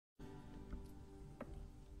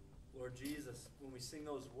Lord Jesus, when we sing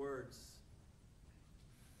those words,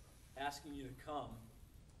 asking you to come,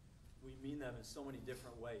 we mean them in so many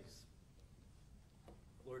different ways.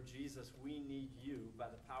 Lord Jesus, we need you, by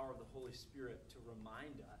the power of the Holy Spirit, to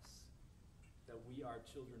remind us that we are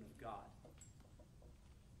children of God.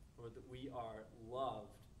 Lord, that we are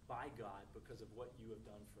loved by God because of what you have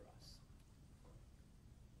done for us.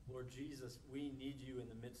 Lord Jesus, we need you in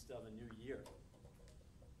the midst of a new year,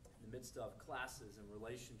 in the midst of classes and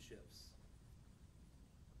relationships.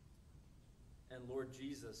 And Lord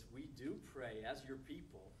Jesus, we do pray as your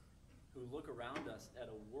people who look around us at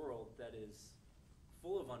a world that is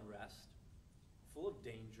full of unrest, full of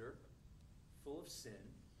danger, full of sin.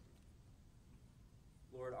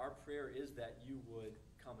 Lord, our prayer is that you would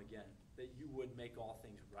come again, that you would make all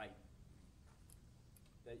things right,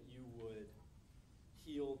 that you would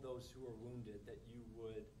heal those who are wounded, that you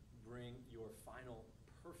would bring your final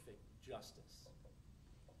perfect justice.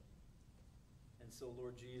 And so,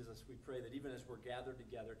 Lord Jesus, we pray that even as we're gathered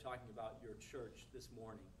together talking about your church this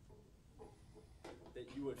morning, that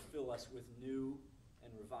you would fill us with new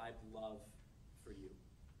and revived love for you.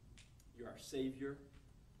 You're our Savior,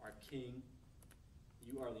 our King.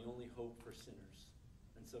 You are the only hope for sinners.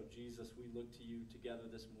 And so, Jesus, we look to you together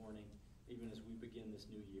this morning, even as we begin this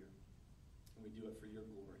new year. And we do it for your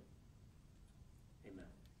glory. Amen.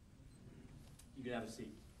 You can have a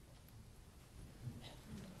seat.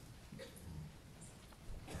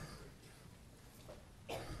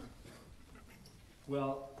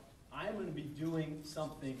 Well, I'm going to be doing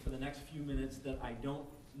something for the next few minutes that I don't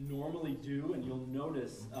normally do, and you'll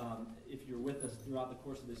notice if you're with us throughout the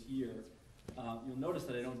course of this year, you'll notice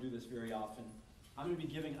that I don't do this very often. I'm going to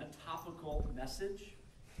be giving a topical message.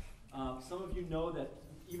 Some of you know that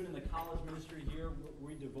even in the college ministry here,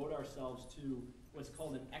 we devote ourselves to what's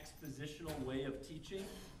called an expositional way of teaching,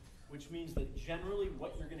 which means that generally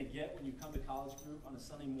what you're going to get when you come to college group on a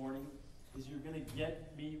Sunday morning is you're going to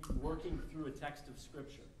get me working through a text of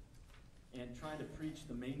Scripture and trying to preach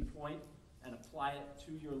the main point and apply it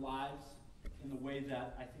to your lives in the way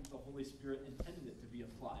that I think the Holy Spirit intended it to be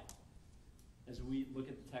applied, as we look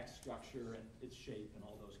at the text structure and its shape and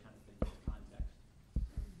all those kind of things, context.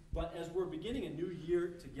 But as we're beginning a new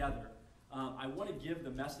year together, I want to give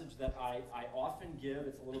the message that I often give.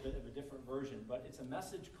 It's a little bit of a different version, but it's a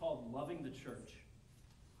message called Loving the Church.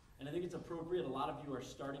 And I think it's appropriate. A lot of you are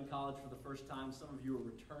starting college for the first time. Some of you are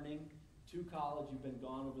returning to college. You've been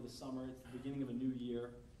gone over the summer. It's the beginning of a new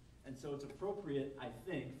year. And so it's appropriate, I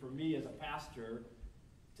think, for me as a pastor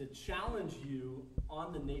to challenge you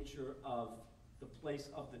on the nature of the place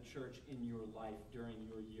of the church in your life during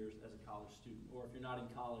your years as a college student, or if you're not in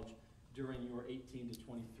college, during your 18 to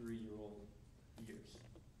 23-year-old years.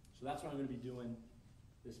 So that's what I'm going to be doing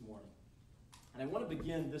this morning. And I want to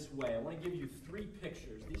begin this way. I want to give you three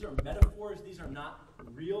pictures. These are metaphors. These are not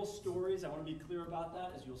real stories. I want to be clear about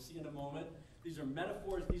that, as you'll see in a moment. These are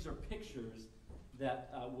metaphors. These are pictures that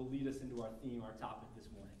will lead us into our theme, our topic this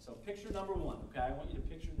morning. So picture number one, okay? I want you to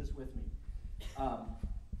picture this with me.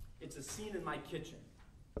 It's a scene in my kitchen.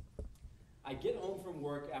 I get home from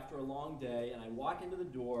work after a long day, and I walk into the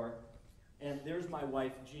door, and there's my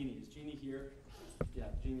wife, Jeannie. Is Jeannie here? Yeah,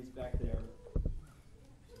 Jeannie's back there.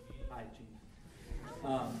 Hi, Jeannie.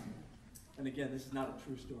 And again, this is not a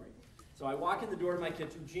true story. So I walk in the door to my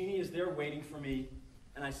kitchen. Jeannie is there waiting for me,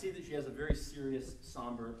 and I see that she has a very serious,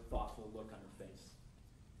 somber, thoughtful look on her face.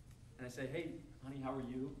 And I say, hey, honey, how are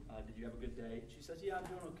you? Did you have a good day? She says, yeah, I'm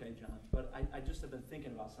doing okay, John, but I just have been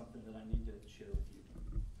thinking about something that I need to share with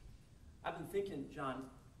you. I've been thinking, John,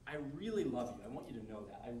 I really love you. I want you to know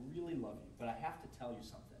that. I really love you, but I have to tell you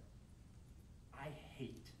something. I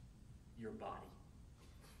hate your body.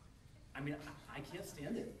 I mean, I can't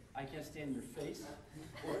stand it. I can't stand your face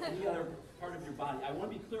or any other part of your body. I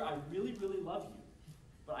want to be clear, I really, really love you,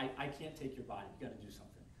 but I can't take your body. You've got to do something.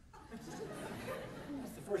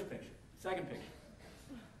 That's the first picture. Second picture.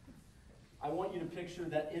 I want you to picture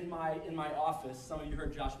that in my office, some of you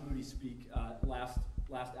heard Josh Moody speak last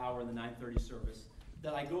hour in the 9:30 service,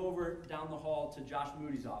 that I go over down the hall to Josh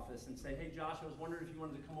Moody's office and say, hey, Josh, I was wondering if you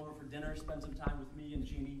wanted to come over for dinner, spend some time with me and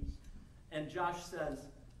Jeannie. And Josh says,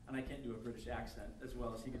 and I can't do a British accent as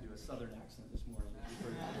well as he could do a Southern accent this morning.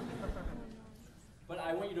 But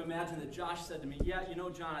I want you to imagine that Josh said to me, yeah, you know,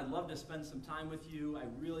 John, I'd love to spend some time with you. I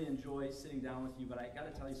really enjoy sitting down with you, but I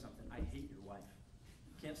got to tell you something. I hate your wife.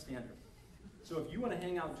 Can't stand her. So if you want to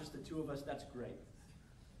hang out just the two of us, that's great.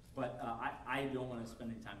 But I don't want to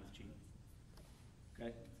spend any time with Jeannie.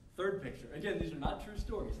 Okay? Third picture. Again, these are not true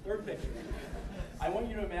stories. Third picture. I want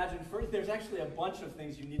you to imagine, first, there's actually a bunch of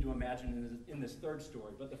things you need to imagine in this third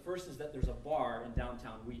story. But the first is that there's a bar in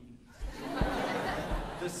downtown Wheaton.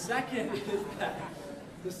 The second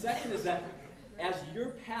is that as you're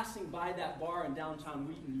passing by that bar in downtown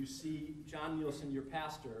Wheaton, you see John Nielsen, your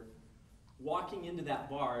pastor, walking into that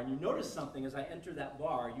bar, and you notice something as I enter that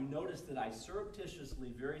bar. You notice that I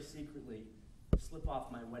surreptitiously, very secretly, slip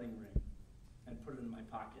off my wedding ring and put it in my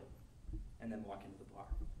pocket, and then walk into the bar.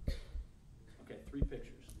 Okay, 3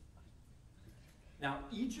 pictures. Now,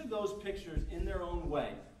 each of those pictures in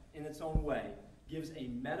its own way, gives a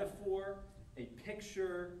metaphor, a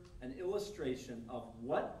picture, an illustration of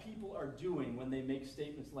what people are doing when they make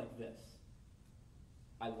statements like this.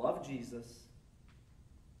 I love Jesus,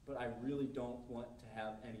 but I really don't want to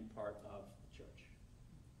have any part of the church.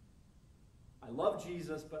 I love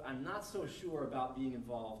Jesus, but I'm not so sure about being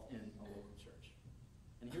involved in a local church.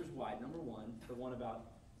 And here's why. Number one, the one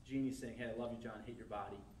about Jeannie saying, hey, I love you, John, hate your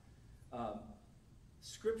body.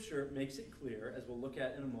 Scripture makes it clear, as we'll look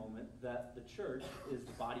at in a moment, that the church is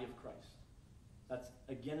the body of Christ. That's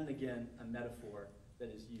again and again a metaphor that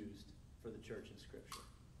is used for the church in Scripture.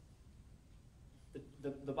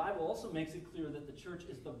 The Bible also makes it clear that the church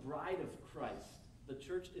is the bride of Christ. The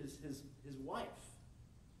church is his wife.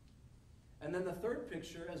 And then the third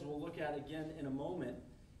picture, as we'll look at again in a moment,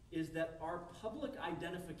 is that our public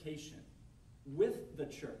identification with the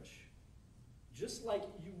church, just like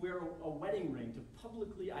you wear a wedding ring to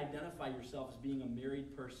publicly identify yourself as being a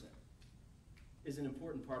married person, is an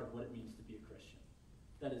important part of what it means to be a Christian.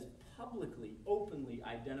 That is publicly, openly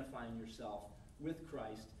identifying yourself with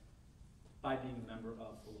Christ by being a member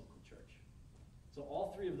of the local church. So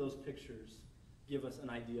all 3 of those pictures give us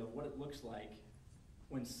an idea of what it looks like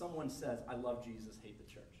when someone says, I love Jesus, hate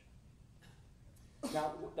the church.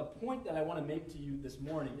 Now, the point that I want to make to you this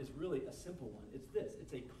morning is really a simple one. It's this.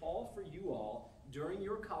 It's a call for you all during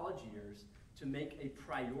your college years to make a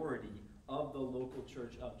priority of the local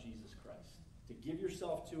church of Jesus Christ. To give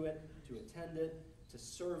yourself to it, to attend it, to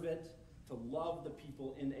serve it, to love the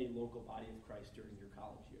people in a local body of Christ during your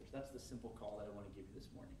college years. That's the simple call that I want to give you this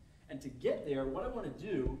morning. And to get there, what I want to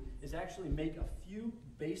do is actually make a few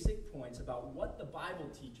basic points about what the Bible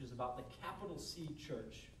teaches about the capital C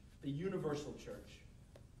church, the universal church.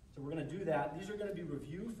 So we're going to do that. These are going to be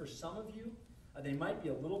review for some of you. They might be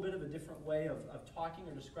a little bit of a different way of talking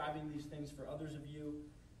or describing these things for others of you.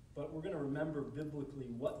 But we're going to remember biblically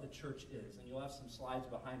what the church is. And you'll have some slides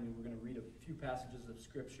behind me. We're going to read a few passages of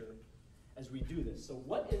Scripture as we do this. So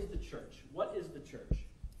what is the church? What is the church?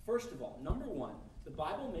 First of all, number one, the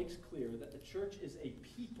Bible makes clear that the church is a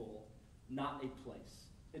people, not a place.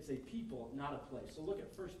 It's a people, not a place. So look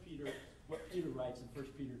at 1 Peter, what Peter writes in 1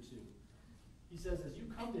 Peter 2. He says, as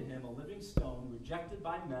you come to him, a living stone, rejected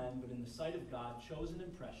by men, but in the sight of God, chosen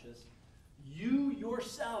and precious, you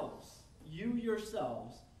yourselves,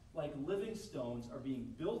 like living stones, are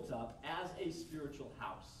being built up as a spiritual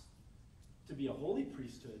house, to be a holy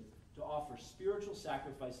priesthood, to offer spiritual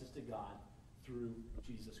sacrifices to God through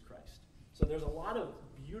Jesus Christ. So there's a lot of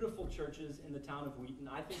beautiful churches in the town of Wheaton.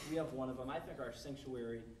 I think we have one of them. I think our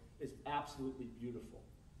sanctuary is absolutely beautiful.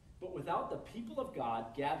 But without the people of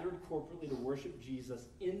God gathered corporately to worship Jesus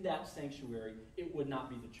in that sanctuary, it would not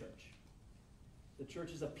be the church. The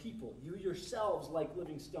church is a people. You yourselves, like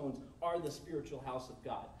living stones, are the spiritual house of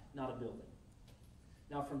God, not a building.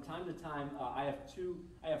 Now, from time to time, I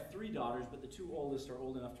have 3 daughters, but the 2 oldest are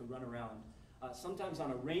old enough to run around. Sometimes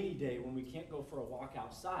on a rainy day when we can't go for a walk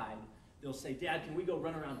outside, they'll say, Dad, can we go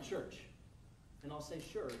run around church? And I'll say,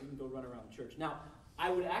 sure, we can go run around church. Now, I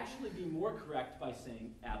would actually be more correct by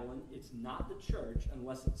saying, Adeline, it's not the church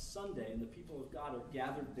unless it's Sunday and the people of God are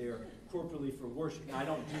gathered there corporately for worship. Now, I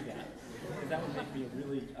don't do that, because that would make me a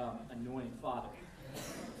really annoying father.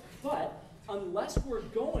 But unless we're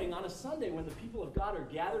going on a Sunday when the people of God are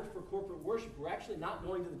gathered for corporate worship, we're actually not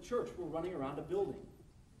going to the church. We're running around a building.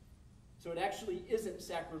 So it actually isn't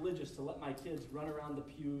sacrilegious to let my kids run around the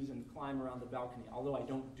pews and climb around the balcony, although I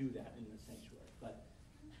don't do that in the sanctuary. But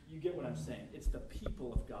you get what I'm saying. It's the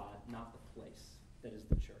people of God, not the place, that is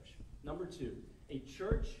the church. Number 2, the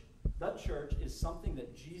church is something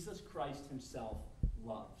that Jesus Christ himself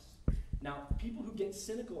loves. Now, people who get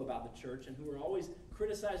cynical about the church and who are always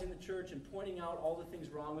criticizing the church and pointing out all the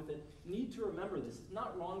things wrong with it need to remember this. It's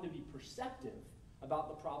not wrong to be perceptive about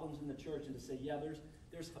the problems in the church and to say, yeah, there's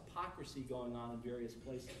hypocrisy going on in various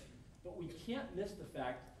places. But we can't miss the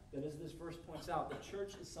fact that, as this verse points out, the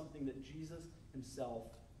church is something that Jesus himself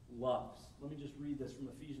loves. Let me just read this from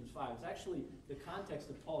Ephesians 5. It's actually the context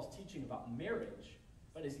of Paul's teaching about marriage.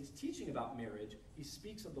 But as he's teaching about marriage, he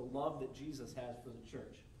speaks of the love that Jesus has for the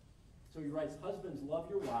church. So he writes, husbands, love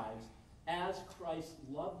your wives as Christ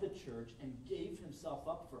loved the church and gave himself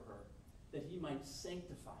up for her, that he might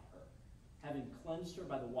sanctify her, having cleansed her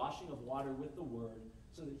by the washing of water with the word,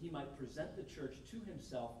 so that he might present the church to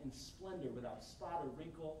himself in splendor, without spot or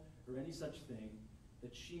wrinkle or any such thing,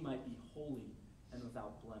 that she might be holy and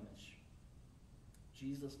without blemish.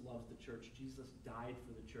 Jesus loves the church. Jesus died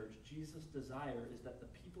for the church. Jesus' desire is that the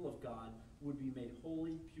people of God would be made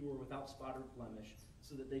holy, pure, without spot or blemish,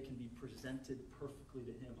 so that they can be presented perfectly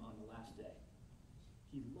to him on the last day.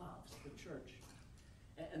 He loves the church.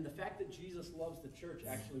 And the fact that Jesus loves the church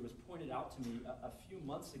actually was pointed out to me a few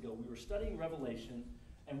months ago. We were studying Revelation,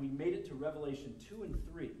 and we made it to Revelation 2 and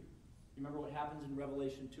 3. You remember what happens in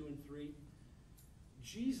Revelation 2 and 3?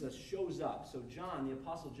 Jesus shows up. So John, the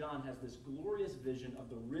Apostle John, has this glorious vision of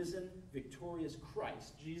the risen, victorious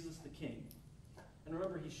Christ, Jesus the King. And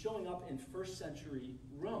remember, he's showing up in first century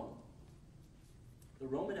Rome, the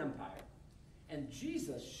Roman Empire. And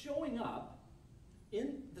Jesus showing up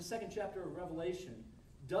in the second chapter of Revelation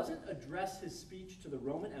doesn't address his speech to the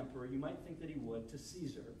Roman emperor. You might think that he would, to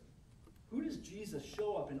Caesar. Who does Jesus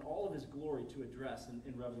show up in all of his glory to address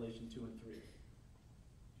in Revelation 2 and 3?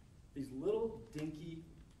 These little dinky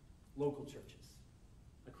local churches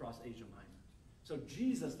across Asia Minor. So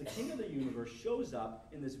Jesus, the King of the universe, shows up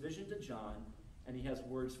in this vision to John, and he has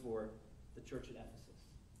words for the church at Ephesus.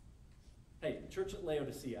 Hey, church at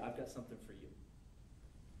Laodicea, I've got something for you.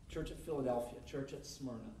 Church at Philadelphia, church at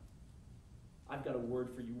Smyrna, I've got a word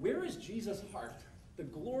for you. Where is Jesus' heart? The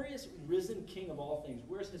glorious risen King of all things,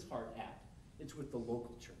 where's his heart at? It's with the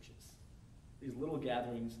local churches, these little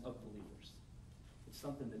gatherings of believers. It's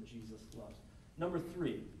something that Jesus loves. Number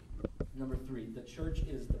three, the church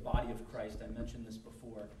is the body of Christ. I mentioned this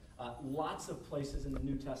before. Lots of places in the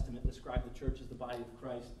New Testament describe the church as the body of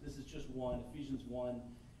Christ. This is just one, Ephesians 1.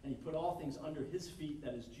 And he put all things under his feet,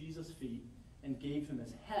 that is Jesus' feet, and gave him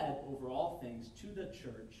as head over all things to the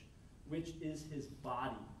church, which is his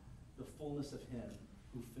body, the fullness of him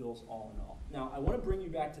who fills all in all. Now, I want to bring you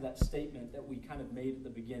back to that statement that we kind of made at the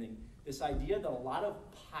beginning. This idea that a lot of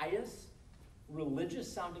pious,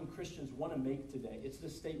 religious-sounding Christians want to make today. It's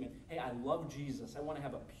this statement, hey, I love Jesus. I want to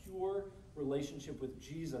have a pure relationship with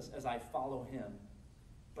Jesus as I follow him.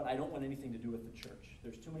 But I don't want anything to do with the church.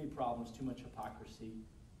 There's too many problems, too much hypocrisy.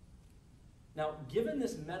 Now, given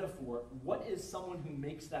this metaphor, what is someone who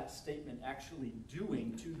makes that statement actually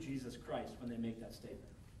doing to Jesus Christ when they make that statement?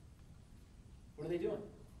 What are they doing?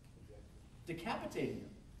 Decapitating him.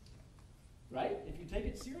 Right? If you take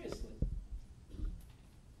it seriously.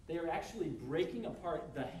 They are actually breaking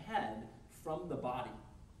apart the head from the body.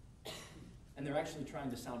 And they're actually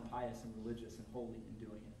trying to sound pious and religious and holy in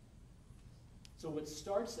doing it. So what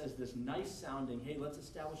starts as this nice sounding, hey, let's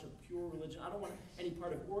establish a pure religion. I don't want any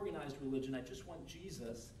part of organized religion. I just want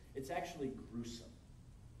Jesus. It's actually gruesome.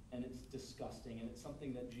 And it's disgusting. And it's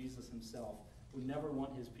something that Jesus himself would never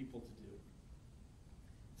want his people to do.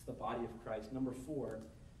 It's the body of Christ. Number 4,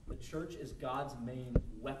 the church is God's main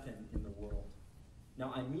weapon in the world.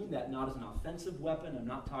 Now, I mean that not as an offensive weapon. I'm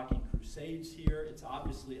not talking crusades here. It's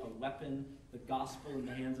obviously a weapon. The gospel in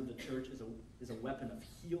the hands of the church is a weapon of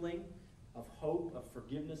healing, of hope, of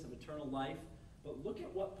forgiveness, of eternal life. But look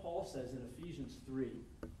at what Paul says in Ephesians 3.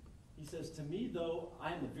 He says, to me, though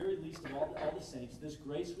I am the very least of all the saints, this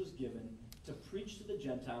grace was given to preach to the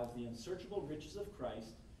Gentiles the unsearchable riches of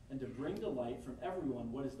Christ, and to bring to light from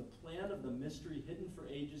everyone what is the plan of the mystery hidden for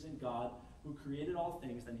ages in God, who created all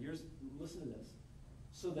things. Then listen to this.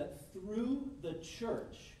 So that through the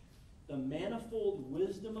church, the manifold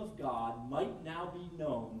wisdom of God might now be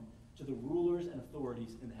known to the rulers and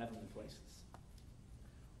authorities in the heavenly places.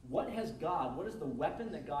 What is the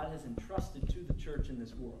weapon that God has entrusted to the church in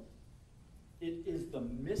this world? It is the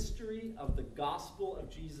mystery of the gospel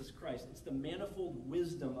of Jesus Christ. It's the manifold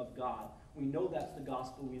wisdom of God. We know that's the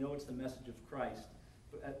gospel. We know it's the message of Christ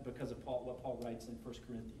because of what Paul writes in 1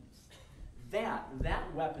 Corinthians.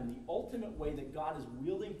 That weapon, the ultimate way that God is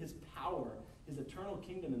wielding his power, his eternal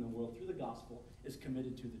kingdom in the world through the gospel, is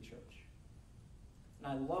committed to the church. And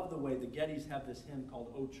I love the way the Gettys have this hymn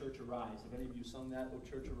called O Church Arise. Have any of you sung that, O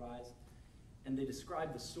Church Arise? And they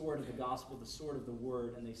describe the sword of the gospel, the sword of the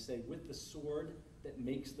word, and they say, with the sword that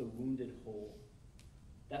makes the wounded whole.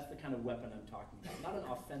 That's the kind of weapon I'm talking about. Not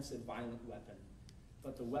an offensive, violent weapon,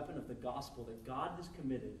 but the weapon of the gospel that God has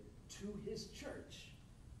committed to his church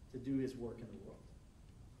to do his work in the world.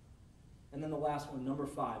 And then the last one, number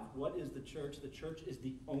 5. What is the church? The church is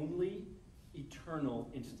the only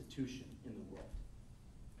eternal institution in the world.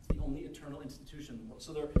 It's the only eternal institution in the world.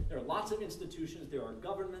 So there are lots of institutions. There are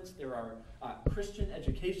governments. There are Christian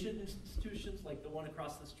education institutions like the one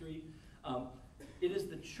across the street. It is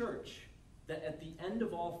the church that at the end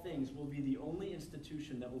of all things will be the only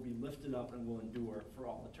institution that will be lifted up and will endure for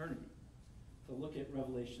all eternity. So look at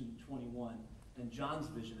Revelation 21 and John's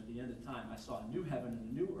vision at the end of time. I saw a new heaven and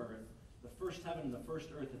a new earth. The first heaven and the first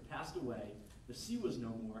earth had passed away. The sea was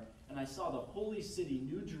no more. And I saw the holy city,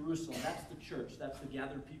 New Jerusalem, that's the church, that's the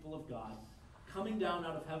gathered people of God, coming down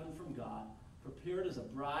out of heaven from God, prepared as a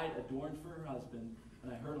bride adorned for her husband.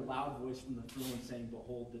 And I heard a loud voice from the throne saying,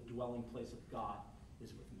 behold, the dwelling place of God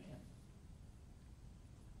is with man.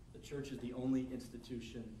 The church is the only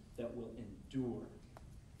institution that will endure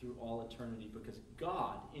through all eternity because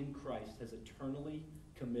God in Christ has eternally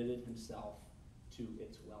committed himself to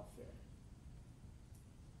its welfare.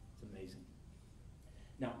 It's amazing.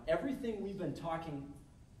 Now, everything we've been talking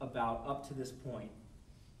about up to this point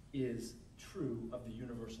is true of the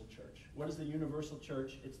universal church. What is the universal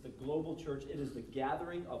church? It's the global church. It is the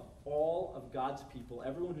gathering of all of God's people,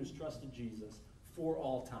 everyone who's trusted Jesus, for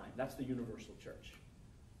all time. That's the universal church.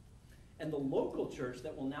 And the local church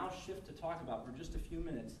that we'll now shift to talk about for just a few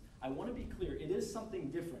minutes, I want to be clear, it is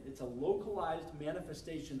something different. It's a localized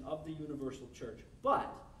manifestation of the universal church.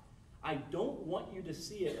 But I don't want you to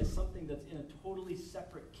see it as something that's in a totally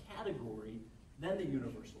separate category than the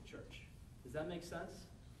universal church. Does that make sense?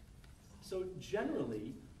 So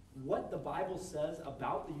generally, what the Bible says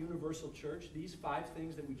about the universal church, these 5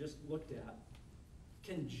 things that we just looked at,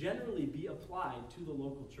 can generally be applied to the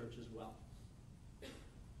local church as well.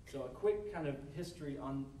 So a quick kind of history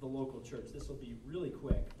on the local church. This will be really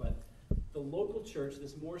quick, but the local church,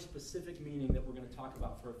 this more specific meaning that we're going to talk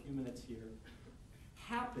about for a few minutes here,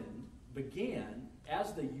 began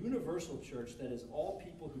as the universal church, that is all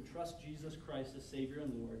people who trust Jesus Christ as Savior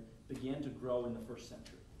and Lord, began to grow in the first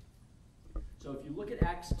century. So if you look at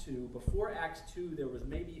Acts 2, before Acts 2, there was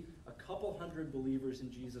maybe a couple hundred believers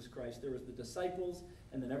in Jesus Christ. There was the disciples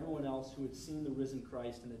and then everyone else who had seen the risen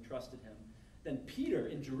Christ and had trusted him. Then Peter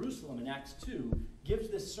in Jerusalem in Acts 2 gives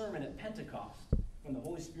this sermon at Pentecost when the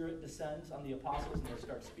Holy Spirit descends on the apostles and they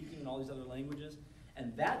start speaking in all these other languages.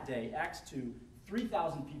 And that day, Acts 2,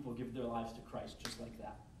 3,000 people give their lives to Christ just like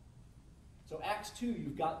that. So Acts 2,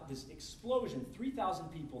 you've got this explosion, 3,000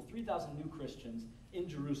 people, 3,000 new Christians in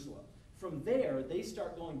Jerusalem. From there, they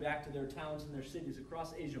start going back to their towns and their cities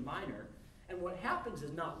across Asia Minor. And what happens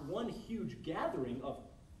is not one huge gathering of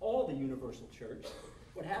all the universal church.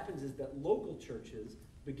 What happens is that local churches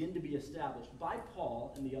begin to be established by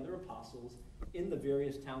Paul and the other apostles in the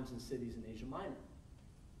various towns and cities in Asia Minor.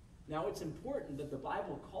 Now, it's important that the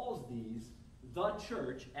Bible calls these the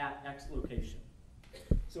church at X location.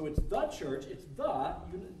 So it's the church, it's the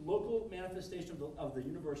local manifestation of the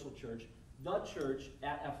universal church, the church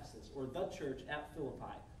at Ephesus, or the church at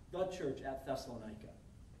Philippi, the church at Thessalonica.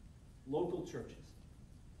 Local churches.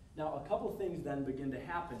 Now, a couple things then begin to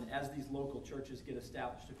happen as these local churches get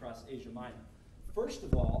established across Asia Minor. First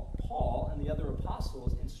of all, Paul and the other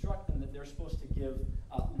apostles instruct them that they're supposed to give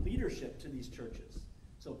leadership to these churches.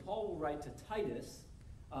 So Paul will write to Titus,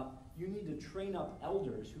 you need to train up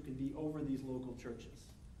elders who can be over these local churches.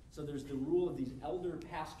 So there's the rule of these elder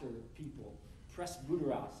pastor people.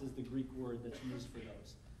 Presbyteros is the Greek word that's used for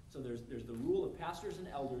those. So there's the rule of pastors and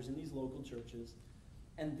elders in these local churches.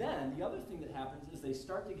 And then the other thing that happens is they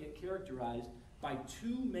start to get characterized by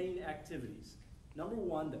 2 main activities. Number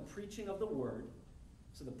 1, the preaching of the word.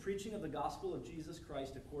 So the preaching of the gospel of Jesus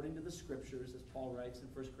Christ according to the scriptures, as Paul writes in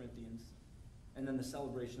 1 Corinthians. And then the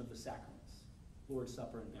celebration of the sacraments, Lord's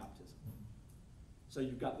Supper and baptism. So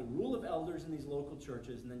you've got the rule of elders in these local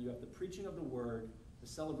churches, and then you have the preaching of the word, the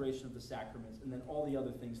celebration of the sacraments, and then all the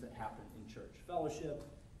other things that happen in church. Fellowship,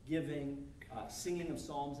 giving, singing of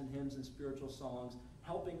psalms and hymns and spiritual songs,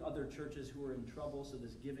 helping other churches who are in trouble, so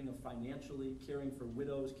this giving of financially, caring for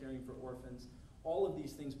widows, caring for orphans. All of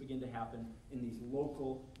these things begin to happen in these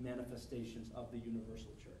local manifestations of the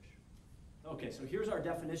universal church. Okay, so here's our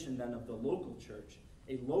definition then of the local church.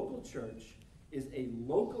 A local church is a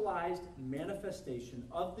localized manifestation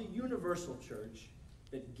of the universal church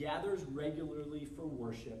that gathers regularly for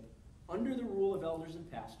worship under the rule of elders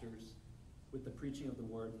and pastors with the preaching of the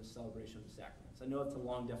word and the celebration of the sacraments. I know it's a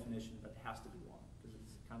long definition, but it has to be long because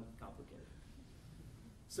it's kind of complicated.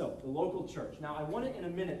 So, the local church. Now, I want to, in a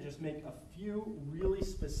minute, just make a few really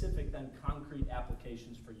specific, then concrete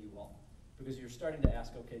applications for you all. Because you're starting to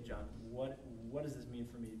ask, okay, John, what does this mean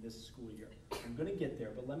for me this school year? I'm going to get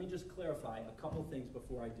there, but let me just clarify a couple things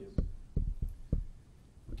before I do.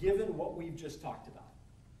 Given what we've just talked about,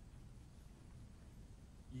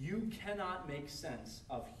 you cannot make sense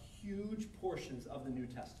of huge portions of the New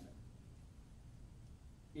Testament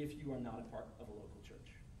if you are not a part of a local church.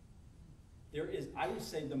 There is, I would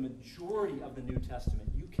say, the majority of the New Testament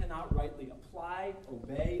you cannot rightly apply,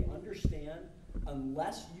 obey, understand,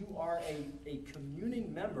 unless you are a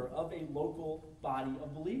communing member of a local body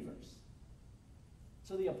of believers.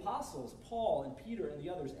 So the apostles, Paul and Peter and the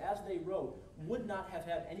others, as they wrote, would not have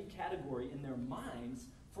had any category in their minds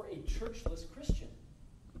for a churchless Christian.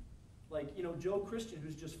 Like, Joe Christian,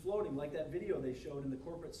 who's just floating, like that video they showed in the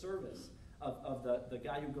corporate service of the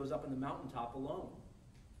guy who goes up on the mountaintop alone.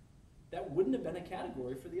 That wouldn't have been a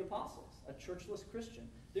category for the apostles, a churchless Christian.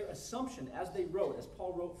 Their assumption, as they wrote, as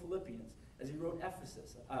Paul wrote Philippians, as he wrote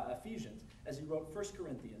Ephesians, as he wrote 1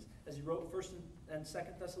 Corinthians, as he wrote 1 and 2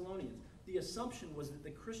 Thessalonians, the assumption was that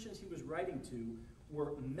the Christians he was writing to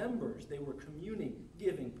were members. They were communing,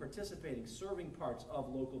 giving, participating, serving parts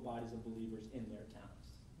of local bodies of believers in their towns.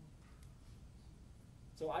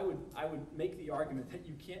 So I would make the argument that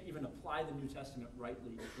you can't even apply the New Testament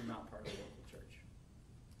rightly if you're not part of a local church.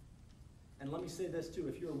 And let me say this too,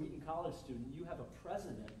 if you're a Wheaton College student, you have a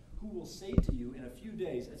president who will say to you in a few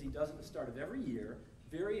days, as he does at the start of every year,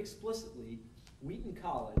 very explicitly, Wheaton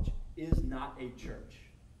College is not a church.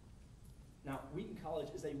 Now, Wheaton College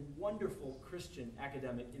is a wonderful Christian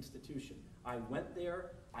academic institution. I went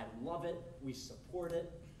there, I love it, we support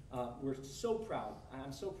it. We're so proud.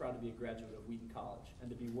 I'm so proud to be a graduate of Wheaton College and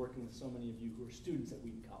to be working with so many of you who are students at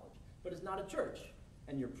Wheaton College. But it's not a church.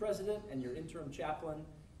 And your president and your interim chaplain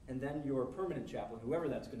and then your permanent chaplain, whoever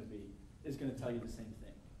that's going to be, is going to tell you the same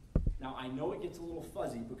thing. Now, I know it gets a little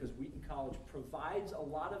fuzzy because Wheaton College provides a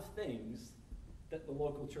lot of things that the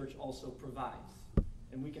local church also provides.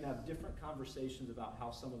 And we can have different conversations about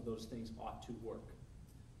how some of those things ought to work.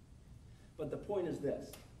 But the point is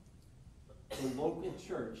this. The local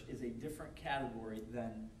church is a different category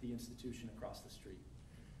than the institution across the street,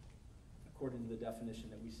 according to the definition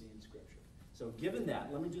that we see in Scripture. So given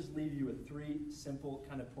that, let me just leave you with 3 simple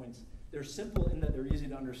kind of points. They're simple in that they're easy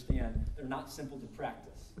to understand. They're not simple to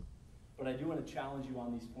practice. But I do want to challenge you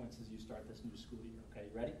on these points as you start this new school year. Okay,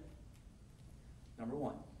 you ready? Number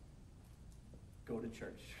 1, go to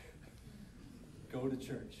church. Go to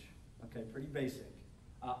church. Okay, pretty basic.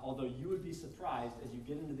 Although you would be surprised as you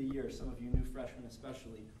get into the year, some of you new freshmen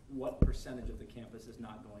especially, what percentage of the campus is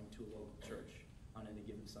not going to a local church on any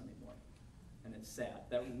given Sunday morning. And it's sad.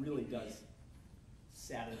 That really does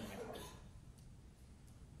sadden my heart.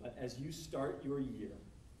 But as you start your year,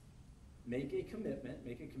 make a commitment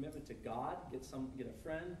to God, get a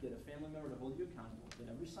friend, get a family member to hold you accountable,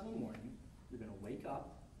 that every Sunday morning you're going to wake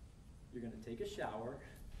up, you're going to take a shower,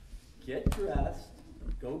 get dressed,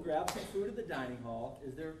 go grab some food at the dining hall.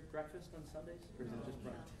 Is there breakfast on Sundays? Or is it just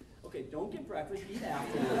brunch? Okay, don't get breakfast, eat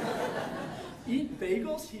afterwards. Eat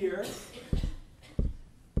bagels here,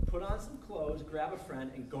 put on some clothes, grab a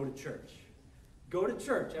friend, and go to church. Go to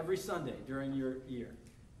church every Sunday during your year.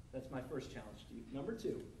 That's my first challenge to you. Number 2,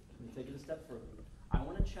 let me take it a step further. I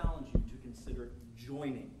want to challenge you to consider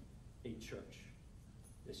joining a church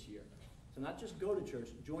this year. So not just go to church,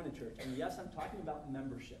 join a church. And yes, I'm talking about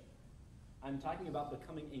membership. I'm talking about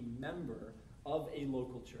becoming a member of a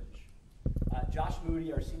local church. Josh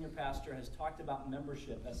Moody, our senior pastor, has talked about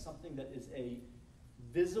membership as something that is a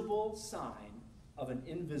visible sign of an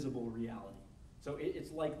invisible reality. So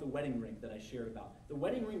it's like the wedding ring that I shared about. The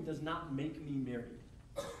wedding ring does not make me married,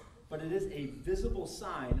 but it is a visible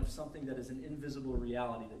sign of something that is an invisible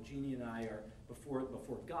reality, that Jeannie and I are, before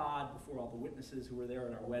God, before all the witnesses who were there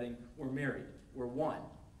at our wedding, we're married. We're one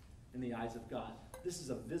in the eyes of God. This is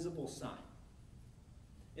a visible sign.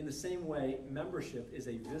 In the same way, membership is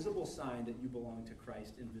a visible sign that you belong to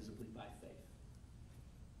Christ invisibly by faith.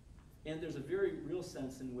 And there's a very real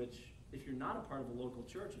sense in which if you're not a part of a local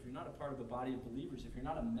church, if you're not a part of a body of believers, if you're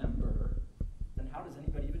not a member, then how does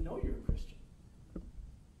anybody even know you're a Christian?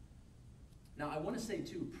 Now, I want to say,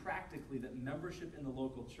 too, practically that membership in the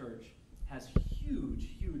local church has huge,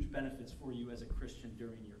 huge benefits for you as a Christian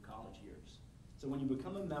during your college years. So when you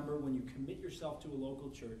become a member, when you commit yourself to a local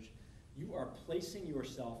church, you are placing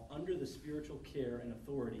yourself under the spiritual care and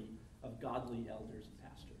authority of godly elders and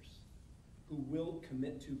pastors who will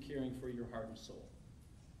commit to caring for your heart and soul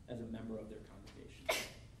as a member of their congregation.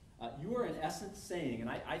 You are in essence saying, and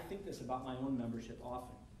I think this about my own membership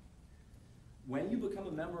often, when you become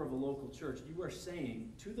a member of a local church, you are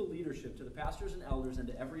saying to the leadership, to the pastors and elders, and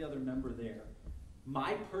to every other member there,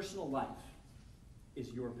 my personal life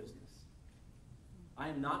is your business. I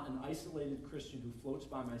am not an isolated Christian who floats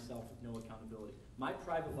by myself with no accountability. My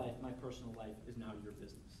private life, my personal life, is now your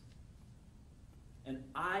business. And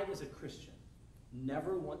I, as a Christian,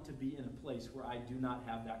 never want to be in a place where I do not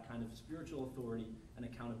have that kind of spiritual authority and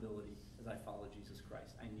accountability as I follow Jesus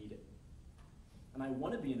Christ. I need it. And I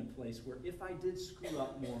want to be in a place where if I did screw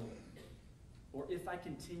up morally, or if I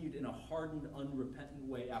continued in a hardened, unrepentant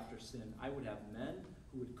way after sin, I would have men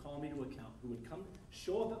who would call me to account, who would come,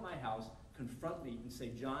 show up at my house, confront me, and say,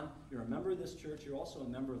 John, you're a member of this church, you're also a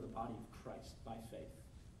member of the body of Christ by faith.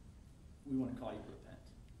 we want to call you to repent.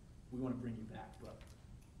 We want to bring you back, but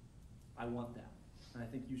I want that. And I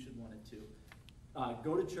think you should want it too.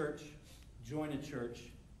 Go to church, join a church.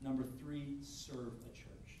 Number 3, serve a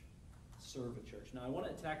church. Serve a church. Now, I want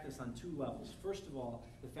to attack this on 2 levels. First of all,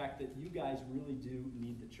 the fact that you guys really do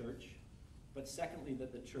need the church. But secondly,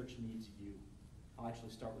 that the church needs you. I'll actually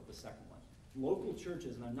start with the second one. Local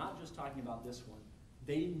churches, and I'm not just talking about this one,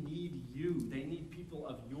 they need you. They need people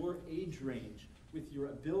of your age range, with your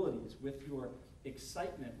abilities, with your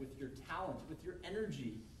excitement, with your talent, with your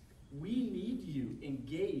energy. We need you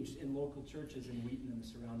engaged in local churches in Wheaton and the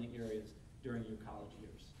surrounding areas during your college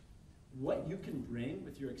years. What you can bring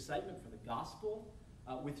with your excitement for the gospel,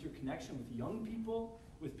 with your connection with young people,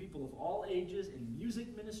 with people of all ages in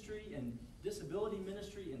music ministry and disability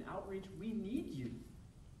ministry and outreach, we need you.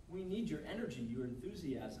 We need your energy, your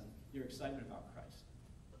enthusiasm, your excitement about Christ.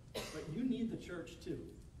 But you need the church too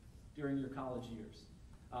during your college years.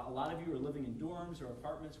 A lot of you are living in dorms or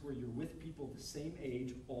apartments where you're with people the same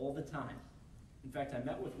age all the time. In fact, I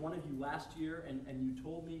met with one of you last year, and you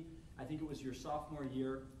told me, I think it was your sophomore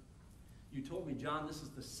year, you told me, John, this is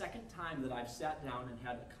the second time that I've sat down and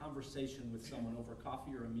had a conversation with someone over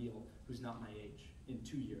coffee or a meal who's not my age in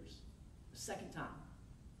 2 years. The second time.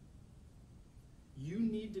 You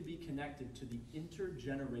need to be connected to the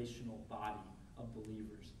intergenerational body of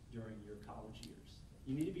believers during your college years.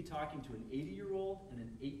 You need to be talking to an 80-year-old and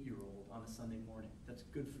an 8-year-old on a Sunday morning. That's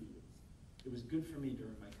good for you. It was good for me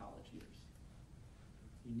during my college years.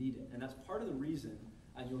 You need it. And that's part of the reason,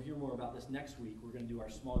 and you'll hear more about this next week, we're going to do our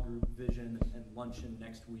small group vision and luncheon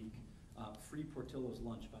next week. Free Portillo's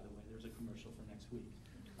lunch, by the way. There's a commercial for next week.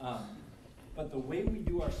 But the way we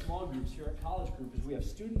do our small groups here at College Group is we have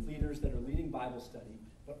student leaders that are leading Bible study,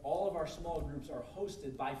 but all of our small groups are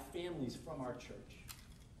hosted by families from our church.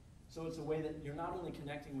 So it's a way that you're not only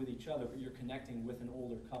connecting with each other, but you're connecting with an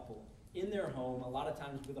older couple in their home, a lot of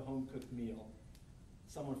times with a home-cooked meal.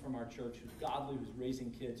 Someone from our church who's godly, who's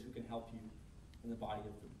raising kids, who can help you in the body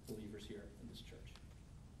of the believers here in this church.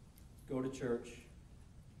 Go to church,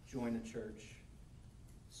 join a church,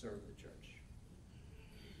 serve the church.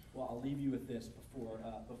 Well, I'll leave you with this before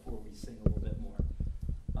we sing a little bit more.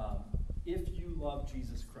 If you love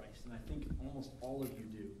Jesus Christ, and I think almost all of you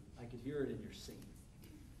do, I could hear it in your singing.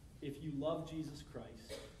 If you love Jesus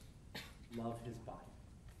Christ, love his body.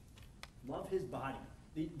 Love his body.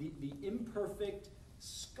 The imperfect,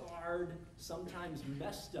 scarred, sometimes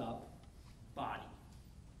messed up body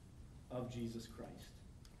of Jesus Christ,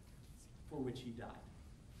 for which he died.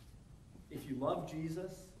 If you love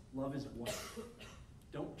Jesus, love his wife.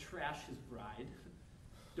 Don't trash his bride.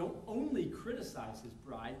 Don't only criticize his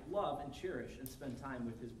bride. Love and cherish and spend time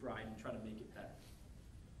with his bride and try to make it better.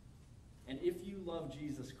 And if you love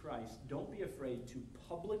Jesus Christ, don't be afraid to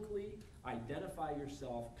publicly identify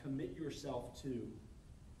yourself, commit yourself to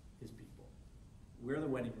his people. We're the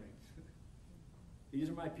wedding ring. These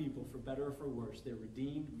are my people, for better or for worse. They're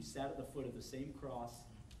redeemed. We sat at the foot of the same cross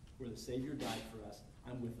where the Savior died for us.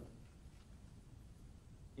 I'm with them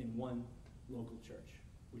in one local church,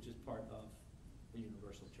 which is part of the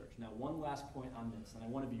universal church. Now, one last point on this, and I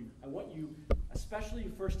want you, especially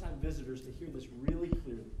first-time visitors, to hear this really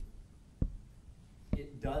clearly.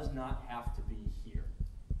 It does not have to be here.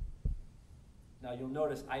 Now, you'll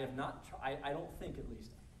notice I have not, I don't think at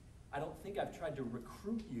least, I don't think I've tried to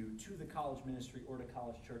recruit you to the college ministry or to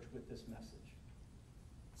college church with this message.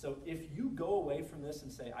 So if you go away from this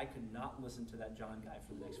and say, I could not listen to that John guy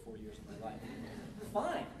for the next 4 years of my life,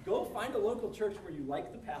 fine. Go find a local church where you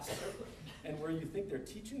like the pastor and where you think they're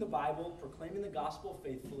teaching the Bible, proclaiming the gospel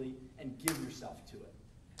faithfully, and give yourself to it.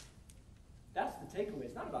 That's the takeaway.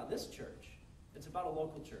 It's not about this church. It's about a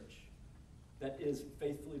local church that is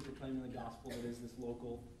faithfully proclaiming the gospel, that is this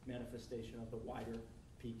local manifestation of the wider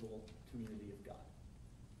people, community of God.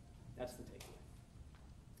 That's the takeaway.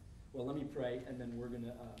 Well, let me pray, and then we're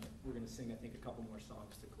gonna sing, I think, a couple more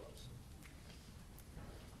songs to close.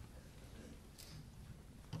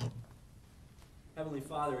 Heavenly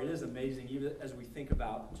Father, it is amazing, even as we think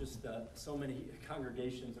about just so many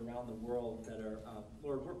congregations around the world that are,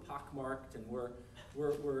 Lord, we're pockmarked and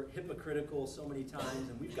we're hypocritical so many times,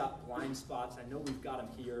 and we've got blind spots. I know we've got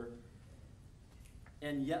them here.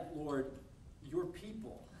 And yet, Lord, your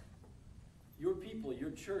people,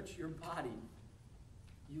 your church, your body,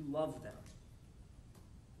 you love them.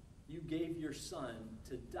 You gave your Son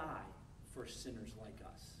to die for sinners like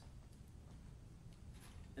us.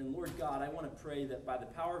 And Lord God, I want to pray that by the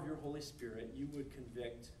power of your Holy Spirit, you would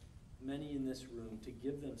convict many in this room to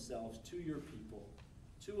give themselves to your people,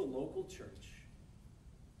 to a local church,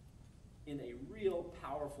 in a real,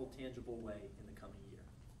 powerful, tangible way in the coming year.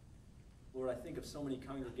 Lord, I think of so many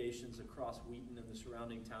congregations across Wheaton and the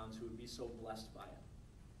surrounding towns who would be so blessed by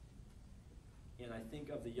it. And I think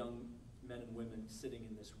of the young men and women sitting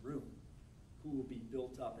in this room who will be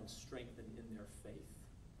built up and strengthened in their faith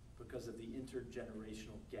because of the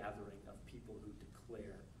intergenerational gathering of people who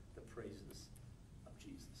declare the praises of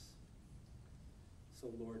Jesus.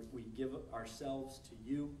 So, Lord, we give ourselves to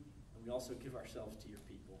you, and we also give ourselves to your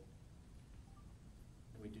people.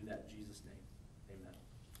 And we do that in Jesus' name. Amen.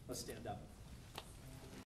 Let's stand up.